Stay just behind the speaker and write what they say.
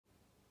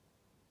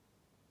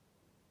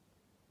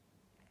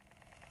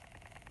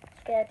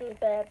Scaredy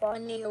Bear by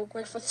Neil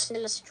Griffiths,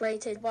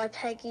 illustrated by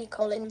Peggy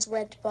Collins,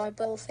 read by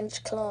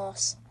Bullfinch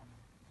Class.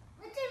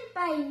 Written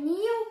by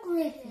Neil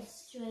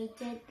Griffiths,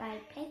 illustrated by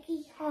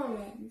Peggy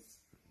Collins.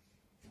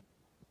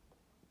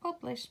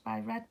 Published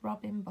by Red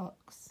Robin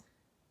Books.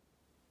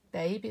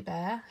 Baby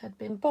Bear had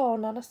been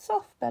born on a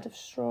soft bed of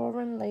straw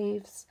and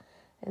leaves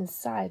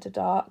inside a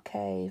dark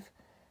cave.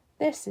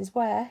 This is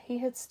where he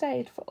had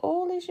stayed for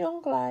all his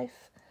young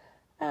life,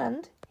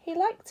 and he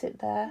liked it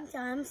there.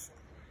 Sometimes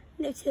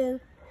a little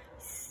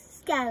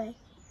scary.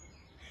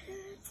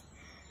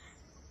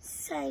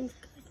 Thank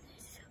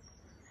goodness.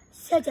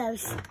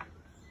 Shadows.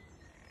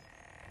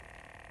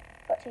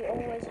 But he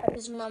always had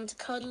his mum to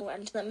cuddle,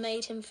 and that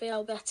made him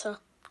feel better.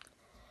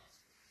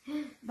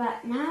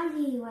 But now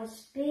he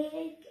was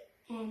big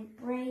and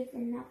brave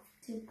enough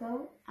to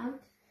go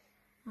out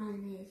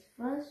on his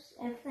first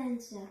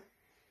adventure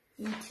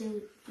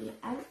into the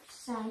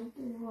outside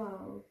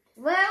world.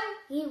 Well,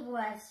 he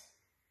was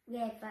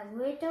with a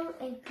little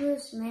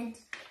encouragement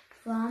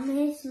from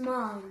his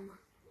mom.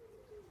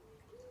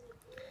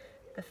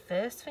 The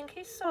first thing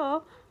he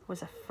saw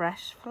was a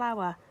fresh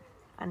flower,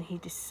 and he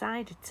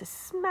decided to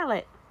smell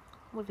it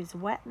with his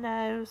wet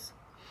nose.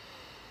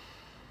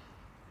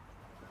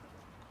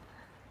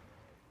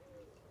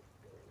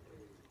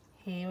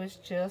 He was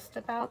just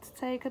about to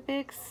take a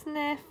big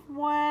sniff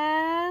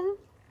when...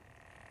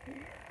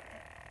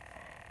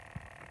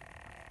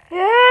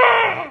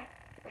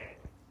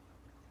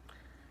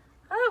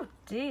 Oh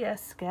dear,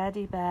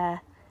 Scaredy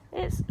Bear,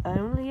 it's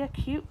only a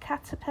cute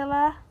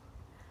caterpillar.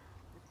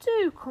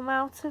 Do come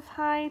out of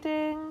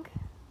hiding.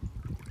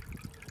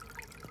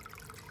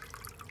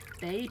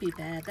 Baby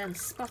Bear then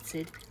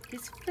spotted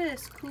his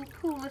first cool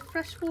pool of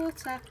fresh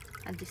water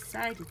and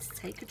decided to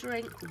take a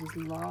drink with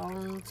his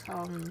long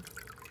tongue.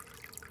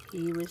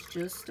 He was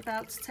just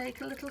about to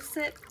take a little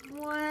sip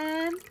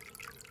when...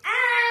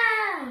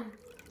 Ah!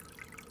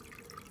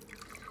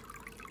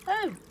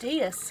 Oh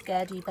dear,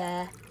 Scaredy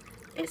Bear,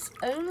 it's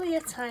only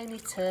a tiny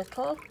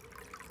turtle.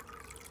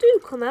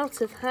 Do come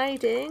out of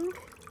hiding.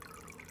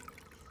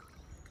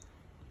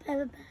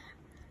 Baby Bear,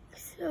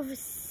 silver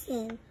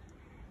sin,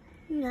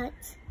 not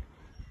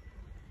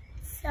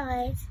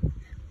side,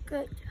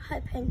 good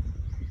hoping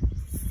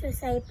to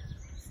say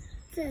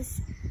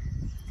this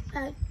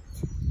about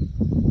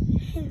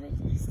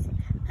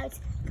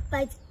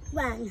about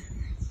one.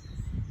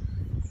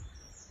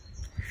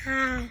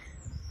 Ha.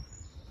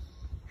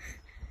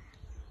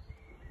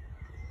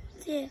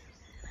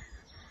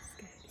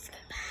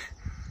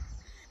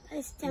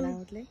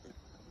 Loudly.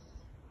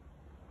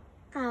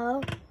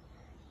 Oh,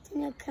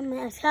 didn't come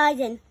out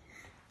hiding.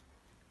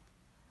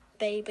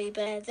 Baby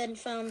Bear then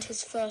found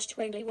his first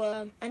wiggly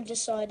worm and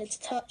decided to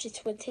touch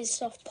it with his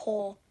soft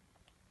paw.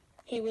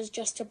 He was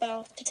just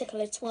about to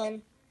tickle it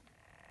when...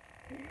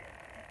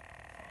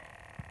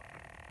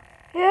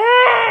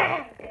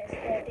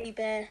 Scaredy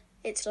Bear,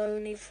 it's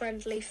only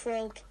friendly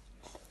frog.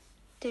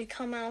 Do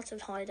come out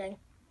of hiding.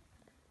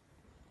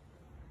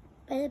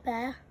 Baby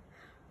Bear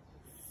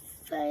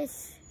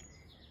first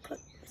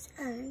puts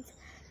and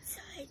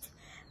side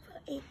for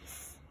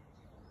ease.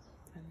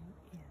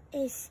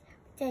 Is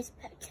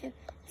desperate to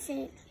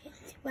see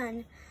it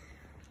one.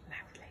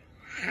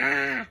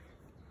 Loudly.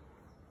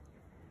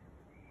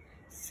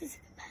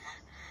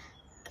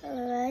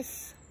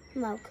 Grass,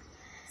 smoke.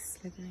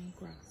 Slithering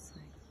grass.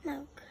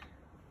 Smoke.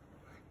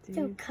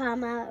 Do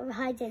come out of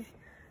hiding.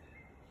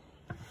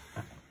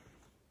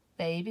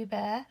 Baby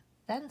Bear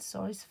then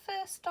saw his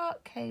first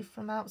dark cave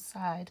from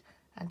outside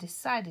and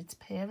decided to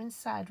peer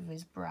inside with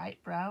his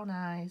bright brown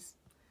eyes.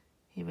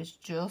 He was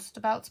just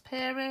about to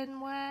peer in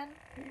when...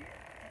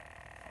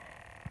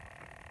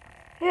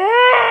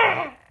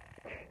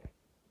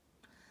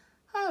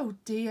 Oh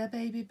dear,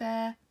 Baby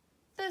Bear,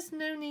 there's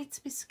no need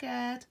to be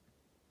scared.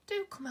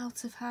 Do come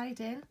out of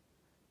hiding.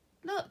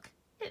 Look,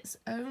 it's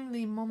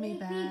only Mummy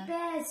Bear. Baby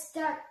Bear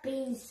stopped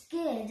being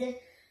scared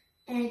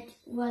and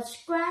was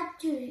glad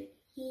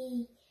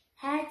he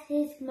had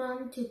his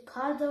mom to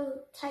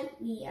cuddle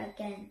tightly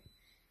again,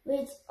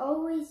 which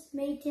always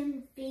made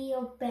him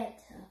feel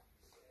better.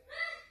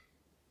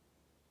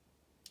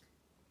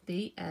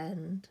 The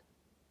end.